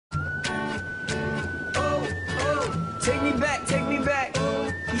take me back.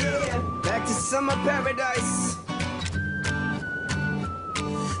 Yeah, back to summer paradise.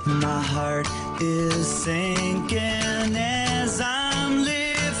 My heart is sinking as I'm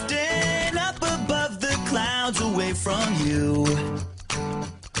lifting up above the clouds away from you.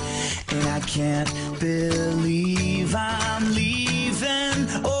 And I can't believe I'm leaving.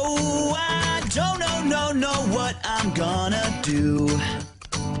 Oh, I don't know what I'm gonna do.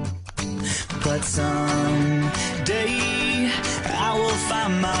 But someday I will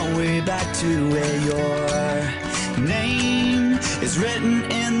find my way back to where your name is written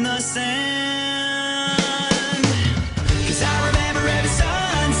in the sand. 'Cause I remember every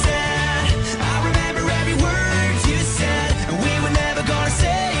sunset, I remember every word you said, and we were never gonna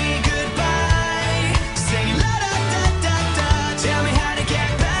say goodbye. Singing la da da da da, tell me how to get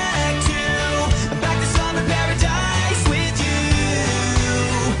back to summer paradise with you.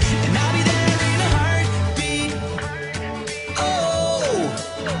 And I'll be there in a heartbeat. Oh,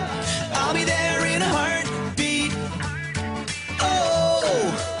 I'll be there in a heartbeat.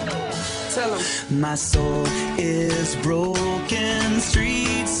 Tell 'em. My soul is broken,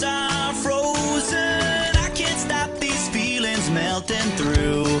 streets are frozen. I can't stop these feelings melting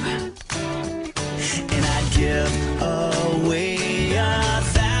through. And I'd give away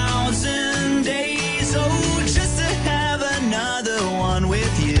 1,000 days, oh, just to have another one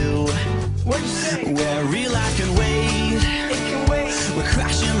with you. What'd you say? Where real life can wait, It can wait. we're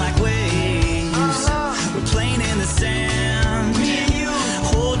crashing like waves. We're playing in the sand, Me and you.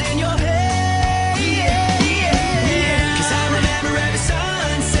 holding your hand.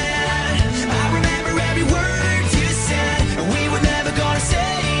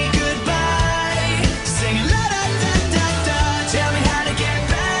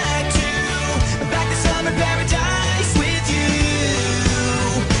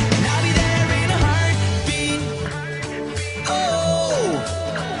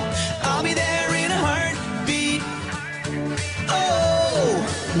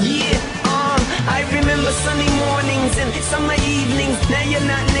 I remember sunny mornings and summer evenings. Now you're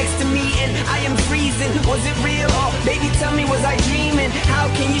not next to me and I am freezing. Was it real or baby tell me, was I dreaming? How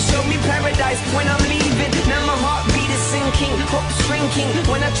can you show me paradise when I'm leaving? Now my heartbeat is sinking, hope shrinking.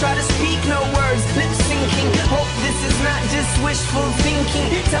 When I try to speak, no words, lip syncing. Hope this is not just wishful thinking.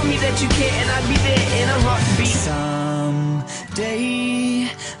 Tell me that you care and I'll be there in a heartbeat. Someday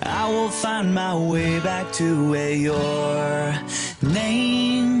I will find my way back to where your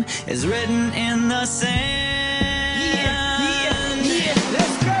name is written in the sand. Yeah,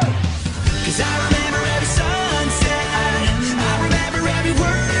 let's go. 'Cause I remember every sunset, I remember every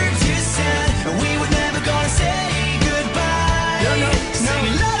word you said, and we were never gonna say goodbye. No.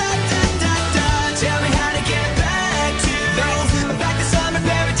 Singing la da da da da, tell me how to get back to summer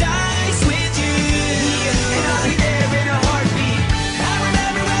paradise with you. And I'll be there in a heartbeat. I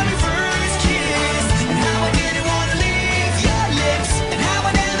remember when we first kissed, and how I didn't wanna leave your lips, and how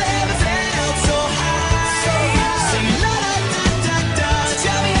I never ever felt so high. Singing la da da da da,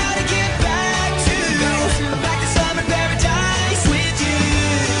 tell me how to get back to summer paradise with you.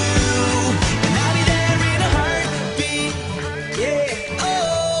 And I'll be there in a heartbeat. Yeah,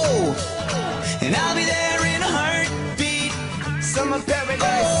 Oh, and I'll be there in a heartbeat. summer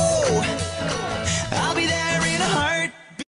paradise. Oh.